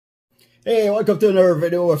Hey, welcome to another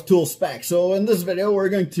video of Tool Specs. So in this video we're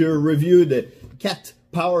going to review the CAT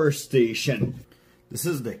power station. This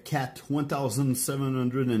is the CAT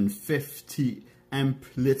 1750 amp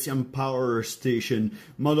lithium power station,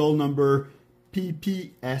 model number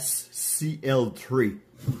PPSCL3.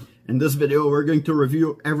 In this video we're going to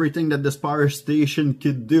review everything that this power station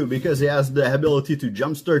could do, because it has the ability to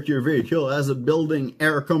jumpstart your vehicle, has a built-in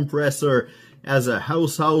air compressor, has a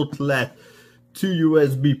house outlet, 2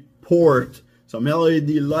 USB port, some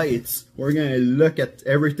LED lights. We're going to look at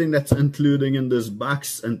everything that's included in this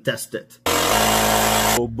box and test it.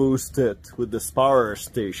 We'll boost it with this power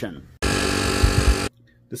station.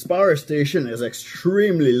 This power station is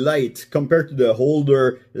extremely light compared to the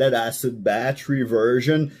older lead acid battery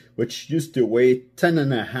version, which used to weigh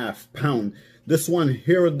 10.5 pounds. This one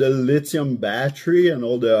here with the lithium battery and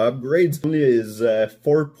all the upgrades only is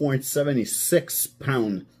 4.76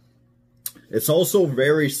 pounds. It's also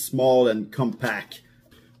very small and compact,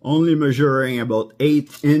 only measuring about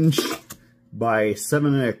 8 inch by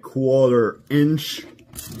 7.25 inch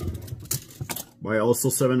by also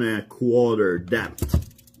 7.25 depth.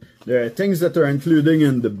 There are things that are included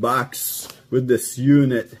in the box with this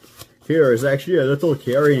unit. Here is actually a little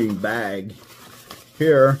carrying bag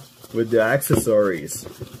here with the accessories.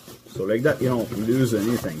 So like that you don't lose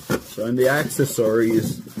anything. So in the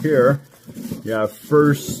accessories here, you have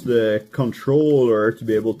first the controller to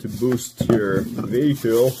be able to boost your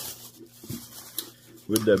vehicle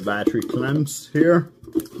with the battery clamps here.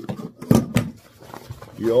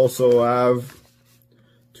 You also have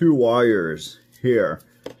 2 wires here.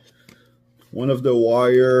 One of the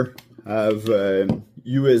wire have a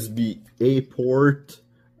USB-A port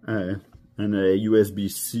and a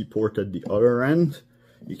USB-C port at the other end.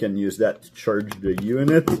 You can use that to charge the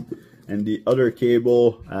unit. And the other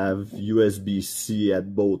cable have USB-C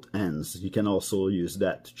at both ends. You can also use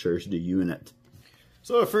that to charge the unit.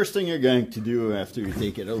 So the first thing you're going to do after you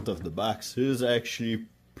take it out of the box is actually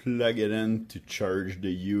plug it in to charge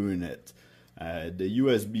the unit. The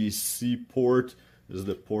USB-C port is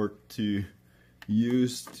the port to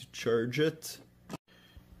use to charge it.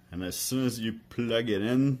 And as soon as you plug it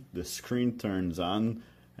in, the screen turns on.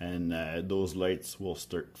 And those lights will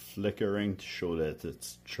start flickering to show that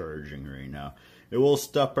it's charging right now. It will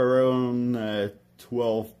stop around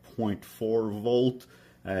 12.4 volt.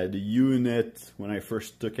 The unit, when I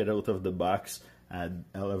first took it out of the box, had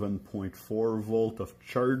 11.4 volt of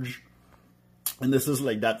charge. And this is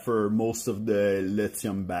like that for most of the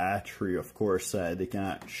lithium battery. Of course, they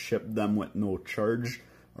cannot ship them with no charge,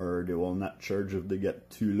 or they will not charge if they get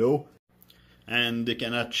too low. And they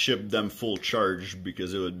cannot ship them full charge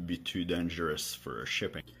because it would be too dangerous for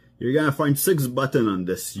shipping. You're gonna find 6 buttons on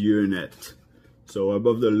this unit. So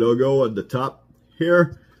above the logo at the top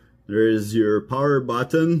here, there is your power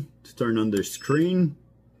button to turn on the screen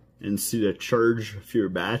and see the charge of your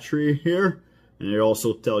battery here. And it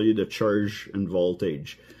also tell you the charge and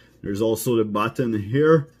voltage. There's also the button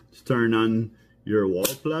here to turn on your wall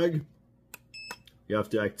plug. You have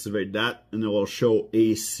to activate that and it will show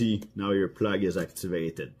AC. Now your plug is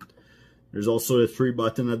activated. There's also the 3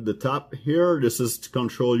 button at the top here. This is to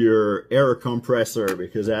control your air compressor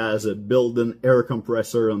because it has a built-in air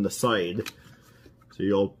compressor on the side. So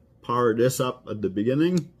you'll power this up at the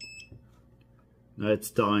beginning. Now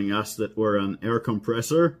it's telling us that we're on air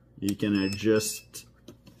compressor. You can adjust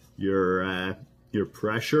your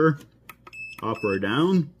pressure up or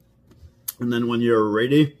down. And then when you're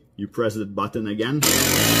ready, you press the button again,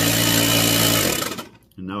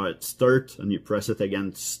 and now it starts, and you press it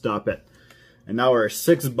again to stop it. And now our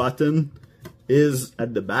 6th button is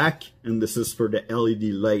at the back, and this is for the LED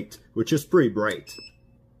light, which is pretty bright.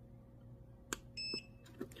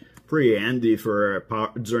 Pretty handy for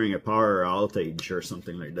during a power outage or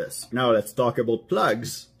something like this. Now let's talk about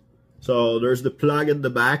plugs. So there's the plug at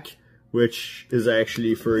the back, which is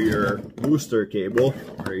actually for your booster cable,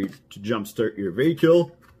 or to jumpstart your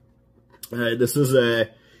vehicle. This is a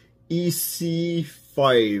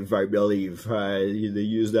EC5, I believe. They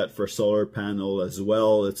use that for solar panel as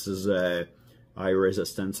well. This is a high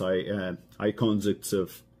resistance, high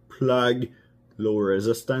conductive plug, low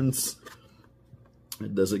resistance.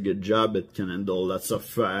 It does a good job. It can handle lots of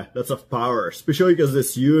power, especially because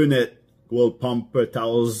this unit will pump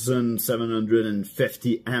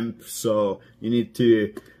 1750 amps. So you need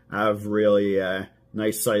to have really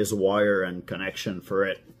nice size wire and connection for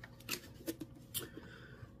it.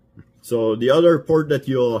 So the other port that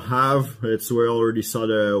you'll have, we already saw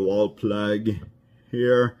the wall plug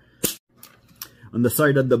here. On the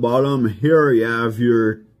side at the bottom here, you have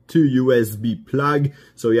your two USB plug.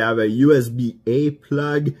 So you have a USB-A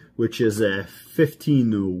plug, which is a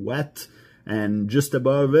 15 watt, and just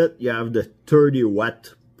above it you have the 30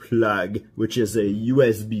 watt plug, which is a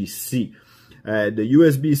USB-C. The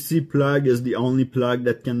USB-C plug is the only plug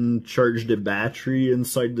that can charge the battery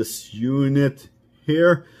inside this unit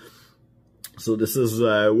here. So this is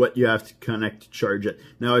what you have to connect to charge it.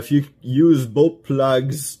 Now if you use both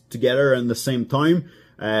plugs together at the same time,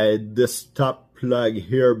 this top plug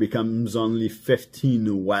here becomes only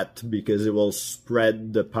 15 watt because it will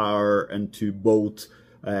spread the power into both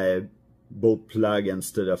plug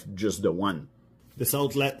instead of just the one. This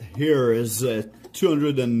outlet here is a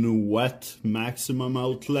 200 watt maximum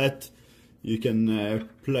outlet. You can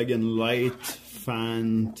plug in light,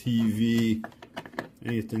 fan, TV,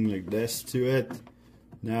 anything like this to it.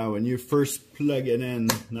 Now when you first plug it in,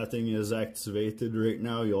 nothing is activated right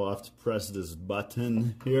now. You'll have to press this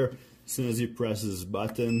button here. As soon as you press this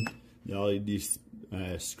button, the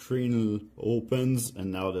LED screen opens,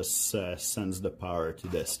 and now this sends the power to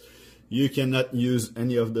this. You cannot use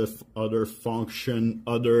any of the other function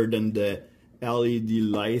other than the LED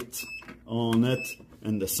light on it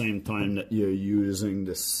at the same time that you're using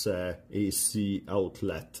this AC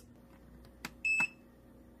outlet.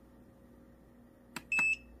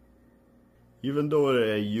 Even though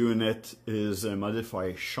the unit is a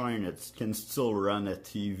modified shine, it can still run a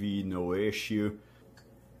TV, no issue.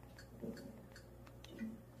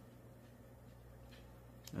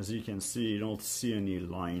 As you can see, you don't see any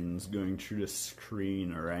lines going through the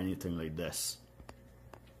screen or anything like this.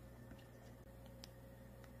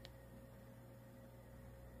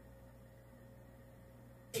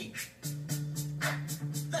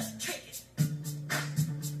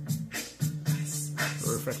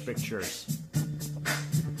 Perfect pictures.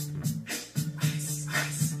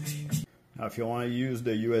 Now if you want to use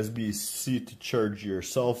the USB-C to charge your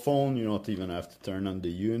cell phone, you don't even have to turn on the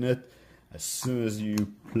unit. As soon as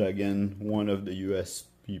you plug in one of the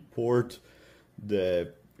USB port,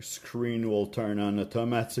 the screen will turn on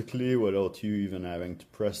automatically without you even having to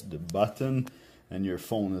press the button, and your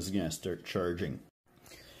phone is going to start charging.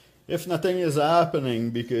 If nothing is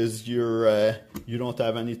happening because you don't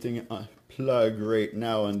have anything plugged right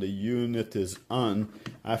now and the unit is on,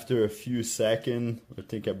 after a few seconds, I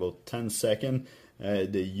think about 10 seconds,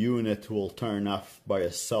 the unit will turn off by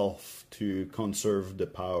itself to conserve the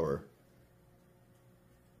power.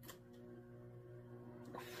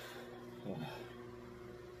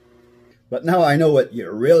 But now I know what you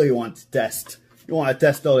really want to test. You want to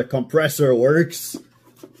test how the compressor works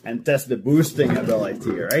and test the boosting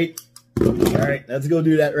ability, right? Alright, let's go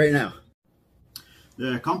do that right now.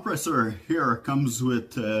 The compressor here comes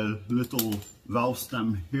with a little valve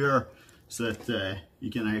stem here so that you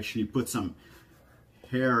can actually put some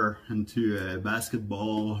hair into a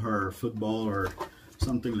basketball or football or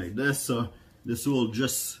something like this. So this will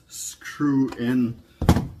just screw in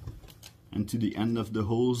into the end of the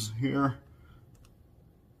hose here.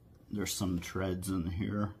 There's some threads in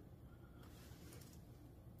here,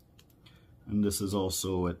 and this is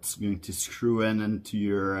also it's going to screw in into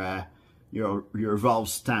your valve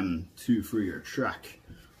stem too for your truck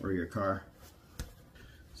or your car.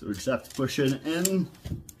 So we just have to push it in,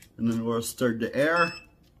 and then we'll start the air.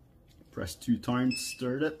 Press 2 times to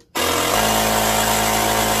start it.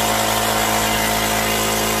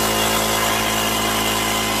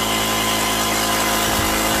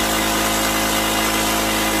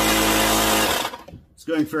 It's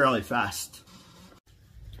going fairly fast.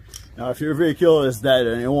 Now if your vehicle is dead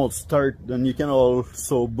and it won't start, then you can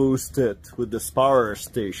also boost it with this power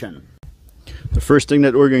station. The first thing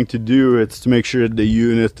that we're going to do is to make sure that the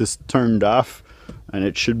unit is turned off, and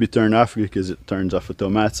it should be turned off because it turns off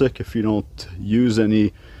automatic if you don't use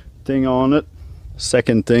anything on it.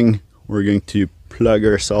 Second thing, we're going to plug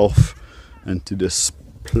ourselves into this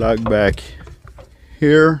plug back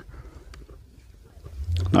here.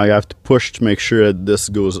 Now you have to push to make sure that this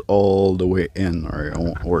goes all the way in or it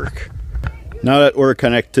won't work. Now that we're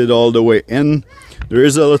connected all the way in, there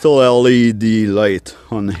is a little LED light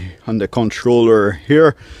on the controller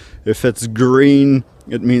here. If it's green,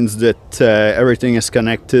 it means that everything is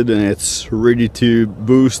connected and it's ready to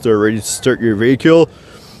boost or ready to start your vehicle.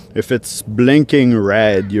 If it's blinking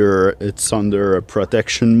red, it's under a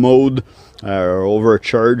protection mode or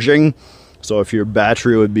overcharging. So if your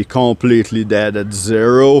battery would be completely dead at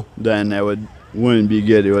 0, then it wouldn't be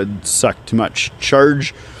good. It would suck too much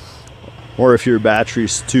charge. Or if your battery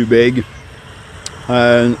is too big,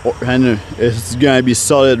 and it's gonna be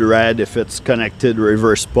solid red if it's connected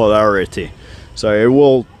reverse polarity. So it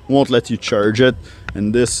won't let you charge it,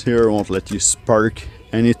 and this here won't let you spark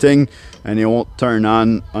anything, and it won't turn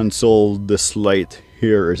on until this light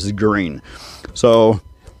here is green. So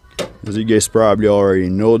as you guys probably already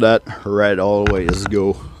know, that red always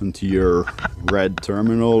go into your red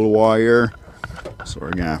terminal wire. So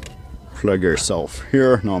we're gonna plug ourselves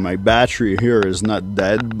here. Now my battery here is not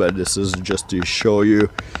dead, but this is just to show you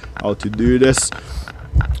how to do this.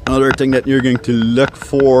 Another thing that you're going to look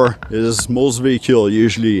for is most vehicle,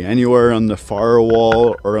 usually anywhere on the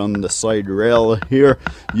firewall or on the side rail here,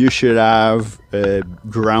 you should have a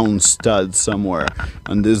ground stud somewhere.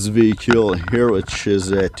 On this vehicle here, which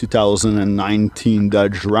is a 2019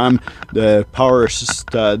 Dodge Ram, the power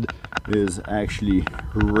stud is actually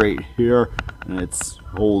right here, and it's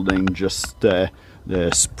holding just the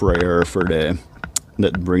sprayer for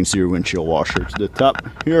that brings your windshield washer to the top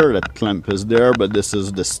here. That clamp is there, but this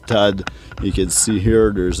is the stud. You can see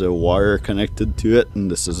here there's a wire connected to it, and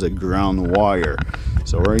this is a ground wire.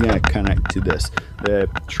 So we're gonna connect to this. The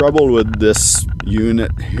trouble with this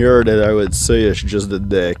unit here that I would say is just that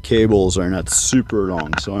the cables are not super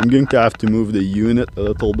long. So I'm going to have to move the unit a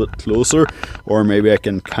little bit closer, or maybe I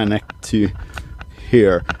can connect to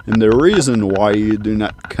here. And the reason why you do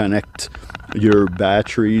not connect your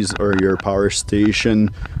batteries or your power station,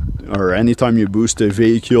 or anytime you boost a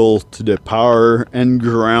vehicle, to the power and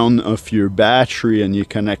ground of your battery and you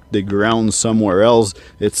connect the ground somewhere else,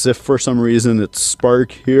 it's if for some reason it's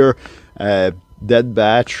spark here. That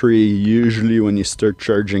battery, usually when you start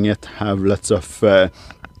charging it, have lots of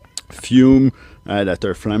fume that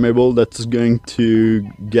are flammable that's going to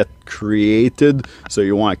get created, so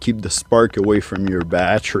you want to keep the spark away from your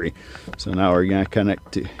battery. So now we're going to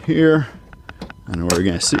connect to here, and we're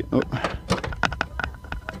going to see, oh,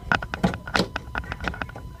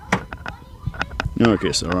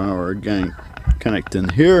 okay, so now we're going to connect in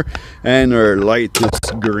here, and our light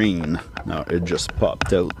is green. Now it just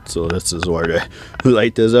popped out, so this is where the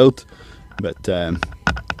light is out. But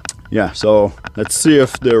yeah, so let's see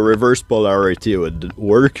if the reverse polarity would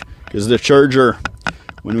work, because the charger,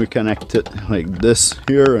 when we connect it like this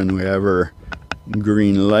here, and we have our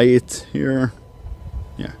green light here,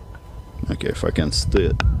 yeah, okay, if it can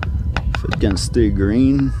stay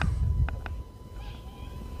green.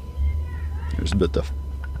 There's a bit of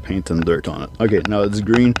paint and dirt on it. Okay, now it's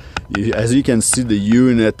green. As you can see, the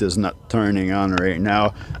unit is not turning on right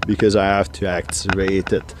now because I have to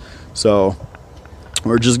activate it. So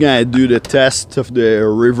we're just gonna do the test of the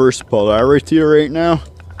reverse polarity right now.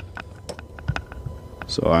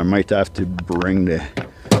 So I might have to bring the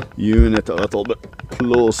unit a little bit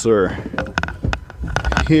closer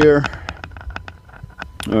here.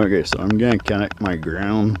 Okay, so I'm gonna connect my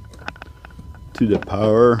ground to the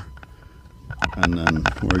power, and then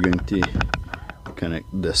we're going to connect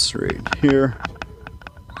this right here.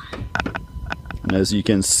 And as you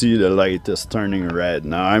can see, the light is turning red.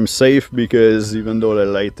 Now I'm safe because even though the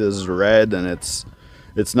light is red and it's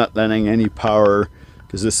not letting any power,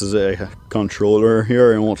 because this is a controller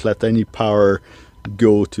here, it won't let any power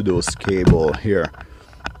go to those cable here.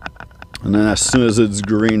 And then as soon as it's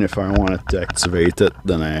green, if I wanted to activate it,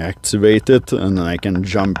 then I activate it, and then I can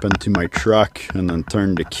jump into my truck and then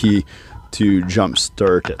turn the key to jump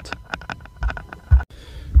start it.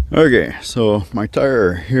 Okay, so my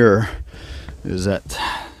tire here is at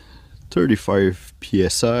 35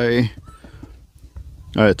 psi.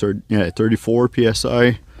 34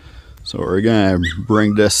 psi. So we're gonna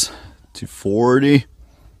bring this to 40,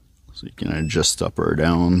 so you can adjust up or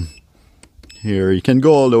down here. You can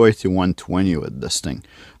go all the way to 120 with this thing,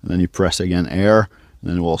 and then you press again air, and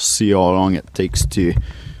then we'll see how long it takes to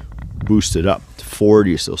boost it up to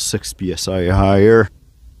 40, so 6 psi higher.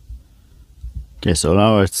 Okay, so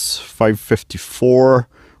now it's 554.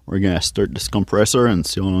 We're gonna start this compressor and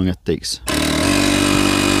see how long it takes.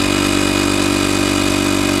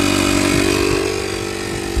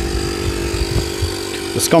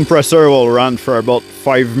 This compressor will run for about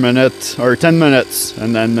 5 minutes or 10 minutes,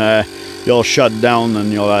 and then you'll shut down,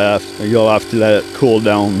 and you'll have to let it cool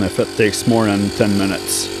down if it takes more than 10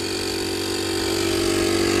 minutes.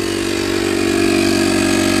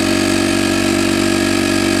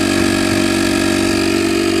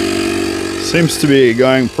 Seems to be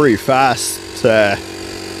going pretty fast, so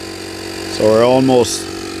we're almost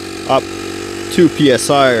up 2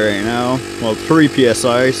 psi right now. Well, 3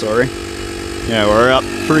 psi, sorry. Yeah, we're up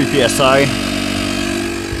 3 psi.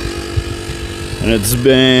 And it's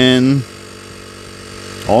been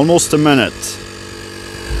almost a minute.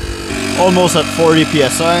 Almost at 40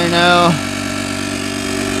 psi now.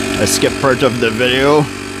 I skipped part of the video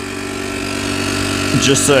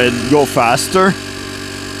just so it'd go faster.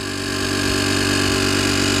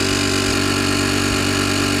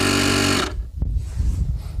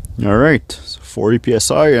 All right, so 40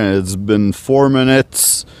 psi, and it's been 4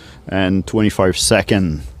 minutes and 25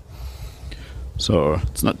 seconds. So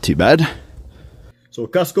it's not too bad. So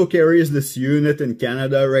Costco carries this unit in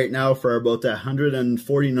Canada right now for about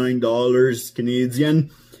 $149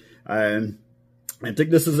 Canadian. And I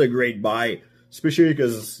think this is a great buy, especially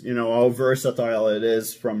because, you know, how versatile it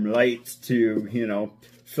is, from lights to, you know,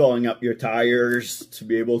 filling up your tires, to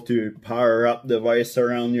be able to power up device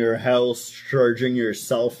around your house, charging your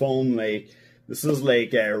cell phone. Like, this is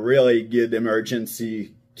like a really good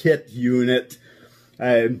emergency kit unit.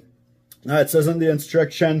 Now it says in the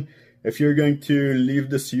instruction, if you're going to leave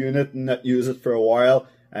this unit and not use it for a while,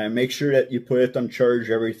 make sure that you put it on charge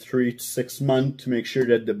every 3 to 6 months to make sure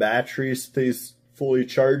that the battery stays fully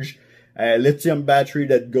charged. Lithium battery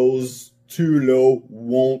that goes too low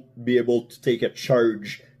won't be able to take a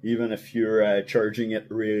charge, even if you're charging it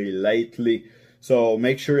really lightly. So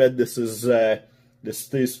make sure that this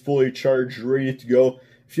stays fully charged, ready to go.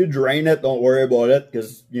 If you drain it, don't worry about it,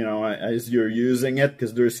 because, you know, as you're using it,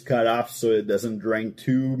 because there's cutoffs, so it doesn't drain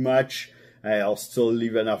too much. I'll still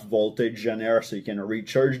leave enough voltage in there so you can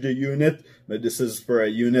recharge the unit, but this is for a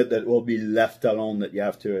unit that will be left alone, that you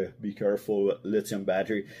have to be careful with lithium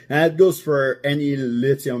battery. And it goes for any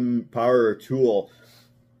lithium power tool.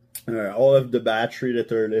 All of the battery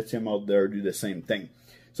that are lithium out there do the same thing.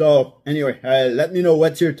 So anyway, let me know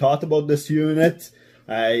what's your thought about this unit.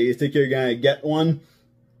 You think you're gonna get one,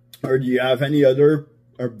 or do you have any other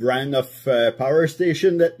brand of power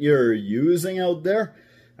station that you're using out there?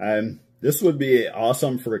 This would be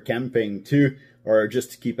awesome for camping too, or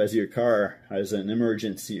just to keep as your car as an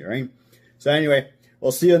emergency, right? So anyway,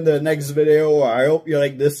 we'll see you in the next video. I hope you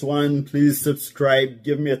like this one. Please subscribe,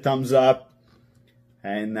 give me a thumbs up,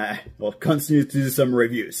 and we'll continue to do some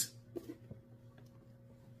reviews.